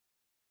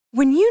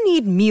When you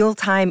need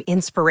mealtime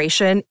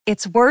inspiration,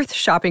 it's worth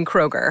shopping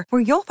Kroger,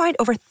 where you'll find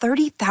over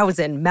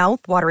 30,000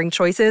 mouth-watering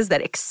choices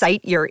that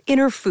excite your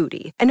inner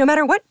foodie. And no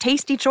matter what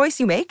tasty choice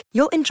you make,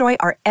 you'll enjoy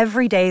our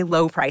everyday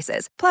low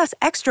prices, plus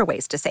extra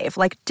ways to save,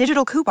 like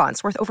digital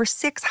coupons worth over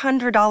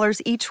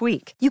 $600 each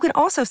week. You can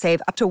also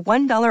save up to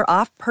 $1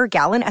 off per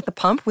gallon at the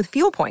pump with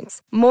fuel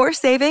points. More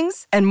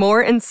savings and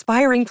more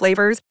inspiring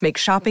flavors make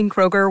shopping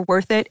Kroger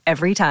worth it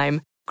every time.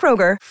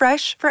 Kroger,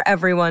 fresh for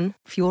everyone.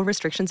 Fuel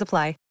restrictions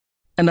apply.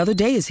 Another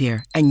day is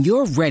here, and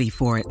you're ready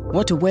for it.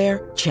 What to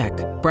wear? Check.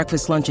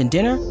 Breakfast, lunch, and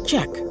dinner?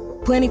 Check.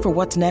 Planning for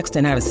what's next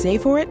and how to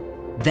save for it?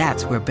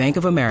 That's where Bank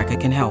of America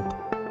can help.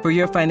 For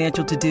your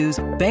financial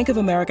to-dos, Bank of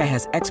America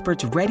has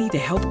experts ready to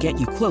help get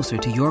you closer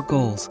to your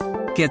goals.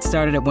 Get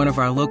started at one of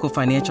our local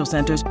financial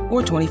centers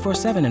or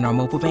 24/7 in our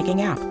mobile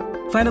banking app.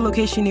 Find a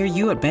location near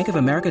you at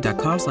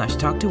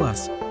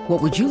bankofamerica.com/talktous.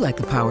 What would you like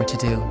the power to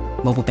do?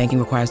 Mobile banking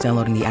requires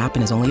downloading the app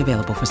and is only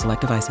available for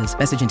select devices.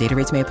 Message and data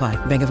rates may apply.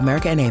 Bank of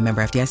America N.A.,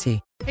 member FDIC.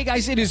 Hey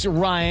guys, it is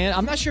Ryan.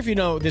 I'm not sure if you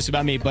know this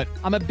about me, but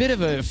I'm a bit of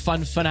a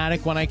fun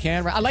fanatic when I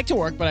can. I like to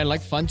work, but I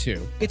like fun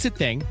too. It's a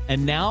thing.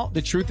 And now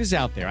the truth is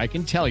out there. I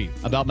can tell you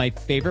about my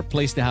favorite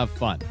place to have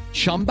fun.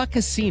 Chumba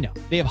Casino.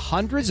 They have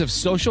hundreds of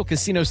social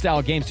casino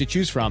style games to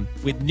choose from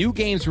with new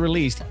games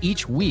released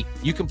each week.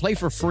 You can play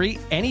for free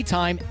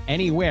anytime,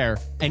 anywhere.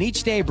 And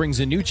each day brings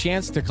a new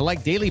chance to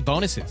collect daily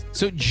bonuses.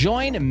 So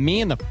join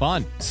me in the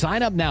fun.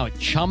 Sign up now at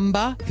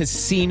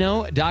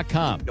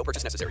ChumbaCasino.com. No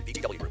purchase necessary.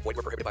 VGW. Void where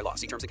prohibited by law.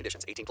 See terms and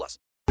conditions. 18+.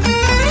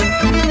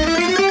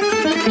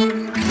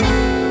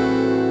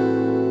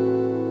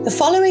 The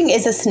following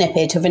is a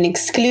snippet of an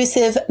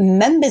exclusive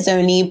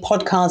members-only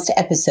podcast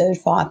episode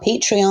for our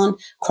Patreon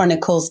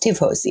Chronicles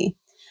Tifosi.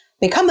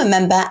 Become a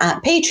member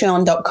at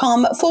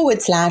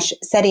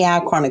patreon.com/Serie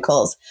A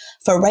Chronicles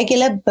for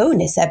regular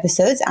bonus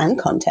episodes and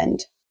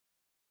content.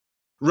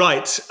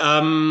 Right.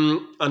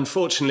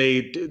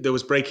 Unfortunately, there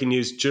was breaking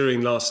news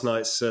during last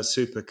night's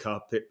Super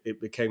Cup. It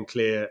became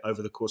clear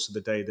over the course of the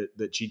day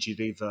that Gigi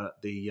Riva,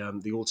 the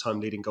all-time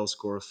leading goal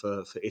scorer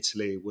for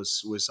Italy,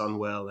 was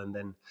unwell, and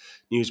then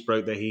news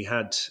broke that he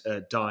had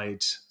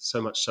died.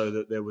 So much so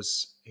that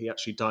he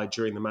actually died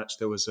during the match.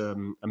 There was a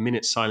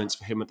minute's silence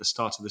for him at the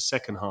start of the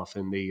second half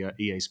in the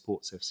EA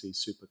Sports FC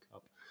Super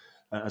Cup,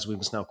 as we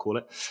must now call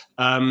it.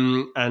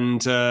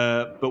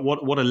 But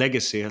what a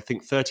legacy. I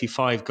think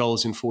 35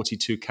 goals in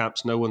 42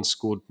 caps. No one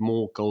scored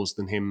more goals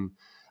than him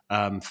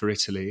for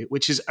Italy,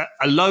 which is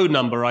a low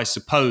number, I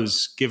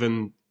suppose,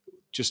 given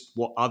just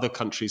what other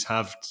countries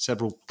have.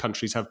 Several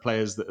countries have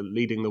players that are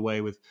leading the way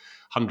with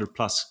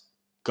 100-plus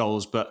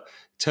goals. But in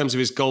terms of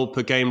his goal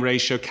per game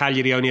ratio,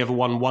 Cagliari only ever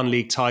won one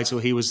league title.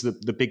 He was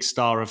the big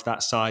star of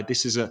that side.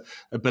 This is a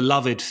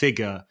beloved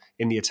figure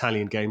in the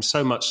Italian game,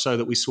 so much so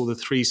that we saw the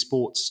three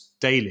sports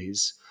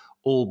dailies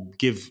all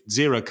give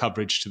zero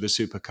coverage to the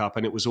Super Cup,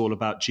 and it was all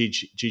about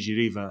Gigi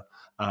Riva.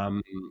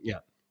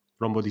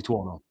 Rombo di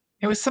Tuono.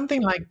 It was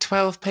something like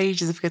 12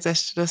 pages of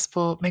Gazzetta dello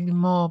Sport, maybe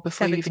more,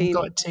 before 17. You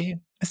even got to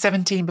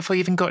 17 before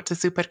you even got to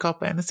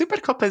Supercoppa. And the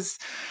Supercoppa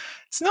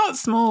it's not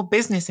small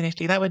business in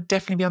Italy. That would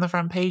definitely be on the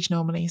front page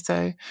normally.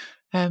 So,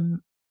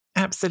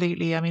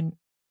 absolutely. I mean,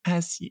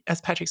 as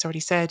Patrick's already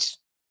said,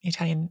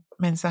 Italian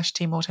men's national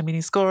team all-time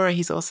leading scorer.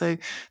 He's also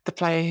the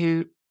player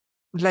who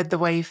led the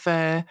way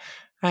for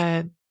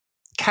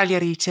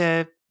Cagliari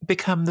to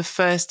become the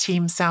first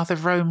team south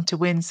of Rome to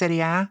win Serie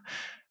A,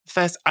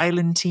 first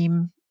island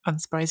team,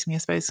 unsurprisingly, I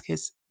suppose,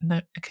 because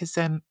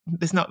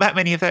there's not that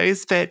many of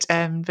those, but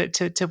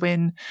to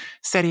win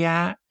Serie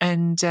A,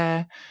 and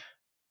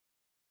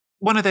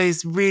one of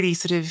those really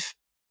sort of,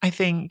 I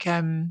think,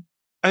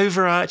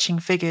 overarching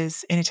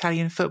figures in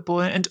Italian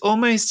football, and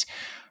almost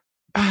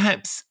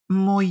perhaps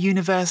more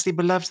universally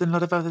beloved than a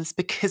lot of others,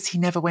 because he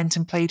never went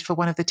and played for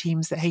one of the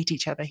teams that hate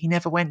each other. He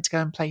never went to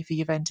go and play for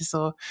Juventus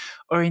or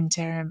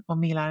Inter or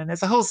Milan. And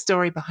there's a whole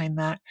story behind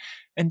that,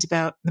 and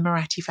about the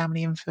Moratti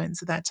family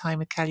influence at that time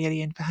with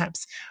Cagliari. And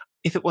perhaps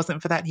if it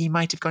wasn't for that, he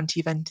might have gone to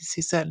Juventus,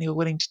 who certainly were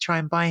willing to try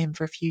and buy him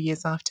for a few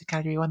years after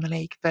Cagliari won the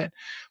league. But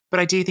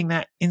I do think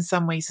that in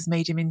some ways has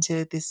made him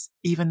into this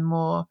even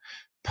more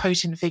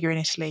potent figure in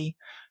Italy.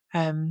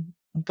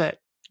 But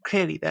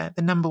clearly the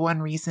number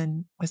one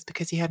reason was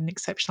because he had an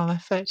exceptional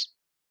effort.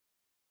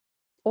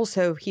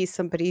 Also, he's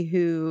somebody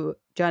who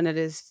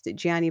journalist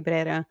Gianni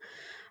Brera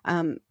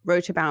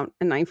wrote about,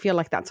 and I feel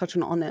like that's such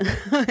an honor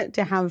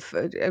to have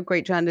a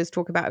great journalist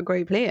talk about a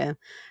great player.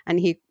 And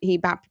he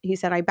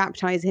said, I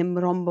baptize him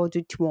Rombo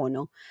di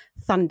Tuono,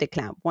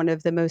 thunderclap, one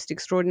of the most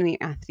extraordinary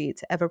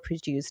athletes ever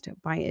produced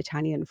by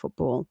Italian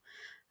football.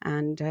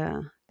 And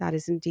that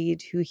is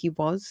indeed who he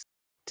was,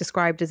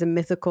 described as a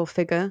mythical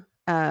figure,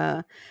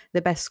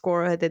 the best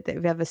scorer that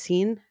they've ever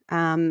seen,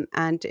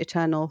 and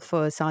eternal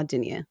for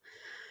Sardinia.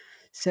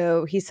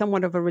 So he's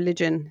somewhat of a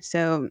religion.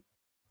 So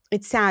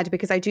it's sad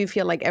because I do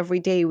feel like every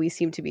day we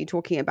seem to be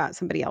talking about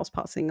somebody else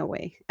passing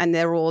away. And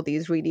there are all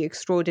these really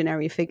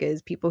extraordinary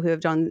figures, people who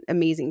have done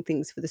amazing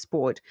things for the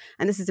sport.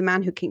 And this is a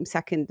man who came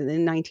second in the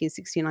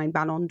 1969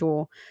 Ballon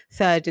d'Or,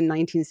 third in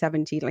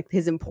 1970. Like,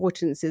 his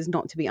importance is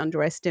not to be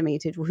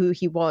underestimated, who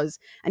he was.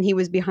 And he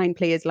was behind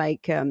players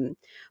like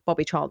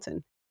Bobby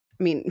Charlton.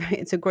 I mean,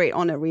 it's a great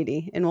honor,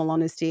 really, in all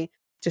honesty.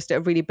 Just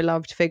a really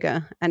beloved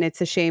figure. And it's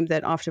a shame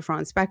that after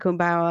Franz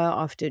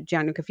Beckenbauer, after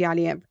Gianluca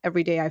Vialli,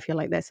 every day I feel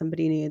like there's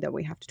somebody new that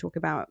we have to talk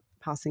about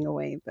passing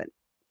away. But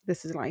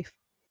this is life.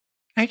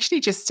 Actually,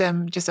 just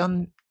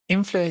on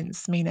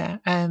influence, Mina,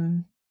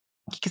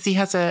 because he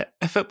has a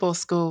football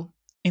school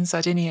in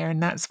Sardinia,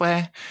 and that's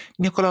where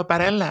Niccolò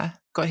Barella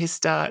got his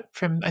start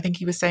from, I think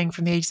he was saying,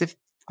 from the ages of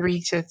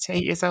 3 to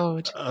 8 years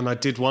old. And I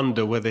did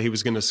wonder whether he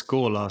was going to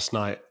score last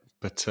night.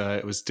 But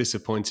it was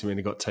disappointing when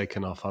he got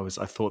taken off.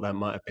 I thought that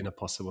might have been a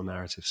possible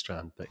narrative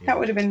strand. But yeah, that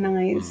would have been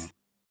nice.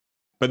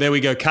 But there we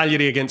go.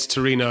 Cagliari against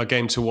Torino, a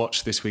game to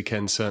watch this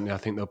weekend. Certainly, I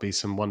think there'll be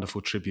some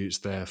wonderful tributes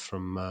there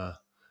from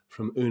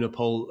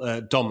Unipol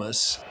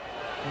Domus.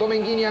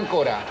 Domenghini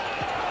ancora.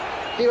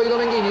 Tiro di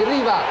Domenghini.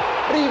 Riva,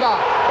 rete.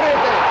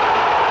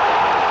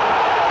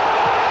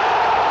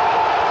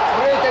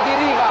 Rete di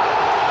Riva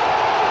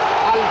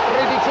al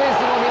 13°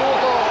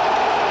 minuto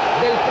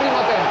del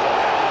primo tempo.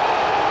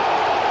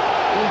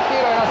 Il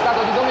tiro era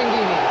stato di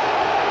Domenghini,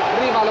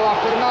 Riva lo ha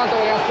fermato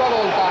e a sua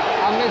volta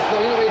ha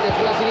messo in rete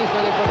sulla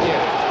sinistra del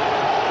portiere.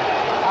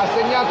 Ha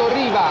segnato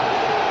Riva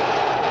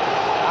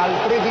al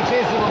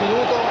 13°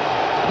 minuto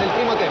del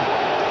primo tempo.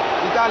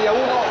 Italia 1,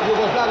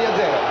 Jugoslavia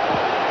 0.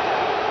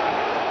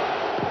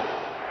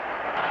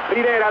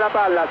 Rivera la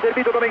palla,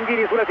 servito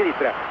Domenghini sulla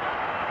sinistra.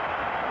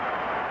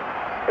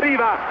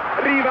 Riva,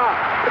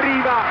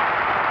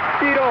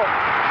 tiro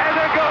ed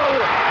è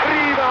gol!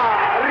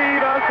 Riva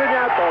ha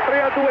segnato,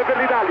 3-2 per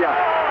l'Italia.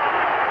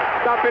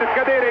 Sta per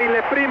scadere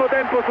il primo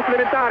tempo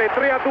supplementare,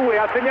 3-2,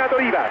 ha segnato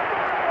Riva.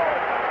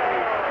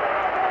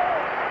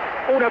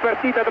 Una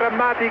partita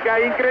drammatica,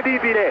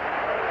 incredibile.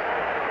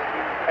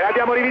 E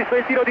abbiamo rivisto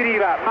il tiro di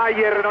Riva.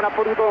 Maier non ha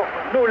potuto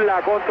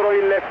nulla contro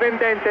il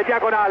fendente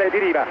diagonale di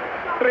Riva.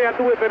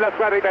 3-2 per la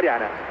squadra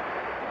italiana.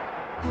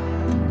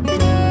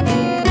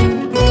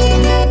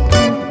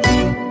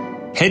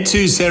 Head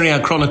to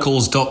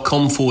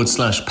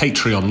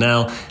SeriaChronicles.com/Patreon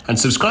now and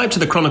subscribe to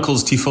the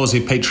Chronicles Tifosi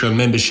Patreon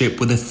membership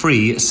with a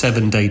free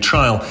 7-day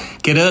trial.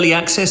 Get early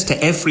access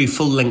to every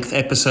full-length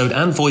episode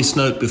and voice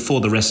note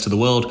before the rest of the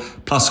world.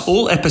 Plus,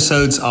 all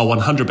episodes are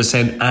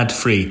 100%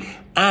 ad-free.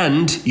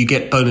 And you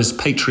get bonus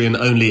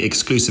Patreon-only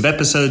exclusive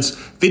episodes,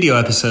 video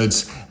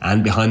episodes,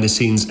 and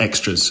behind-the-scenes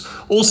extras.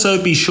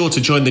 Also, be sure to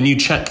join the new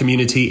chat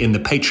community in the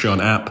Patreon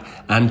app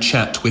and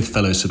chat with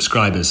fellow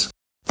subscribers.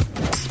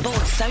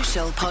 Sports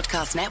Social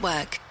Podcast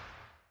Network.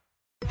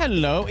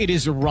 Hello, it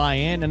is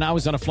Ryan, and I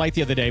was on a flight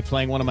the other day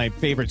playing one of my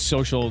favorite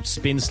social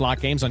spin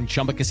slot games on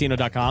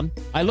ChumbaCasino.com.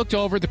 I looked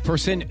over at the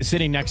person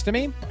sitting next to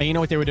me, and you know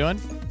what they were doing?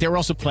 They were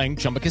also playing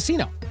Chumba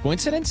Casino.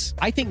 Coincidence?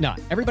 I think not.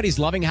 Everybody's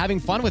loving having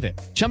fun with it.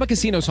 Chumba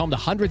Casino is home to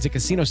hundreds of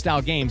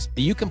casino-style games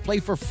that you can play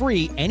for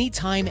free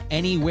anytime,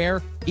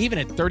 anywhere, even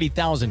at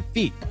 30,000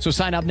 feet. So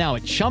sign up now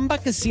at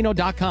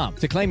ChumbaCasino.com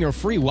to claim your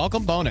free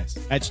welcome bonus.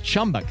 That's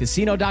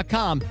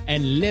ChumbaCasino.com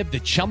and live the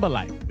Chumba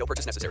life. No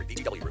purchase necessary.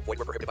 VGW. Void where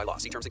prohibited by law.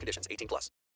 See terms and conditions. 18+.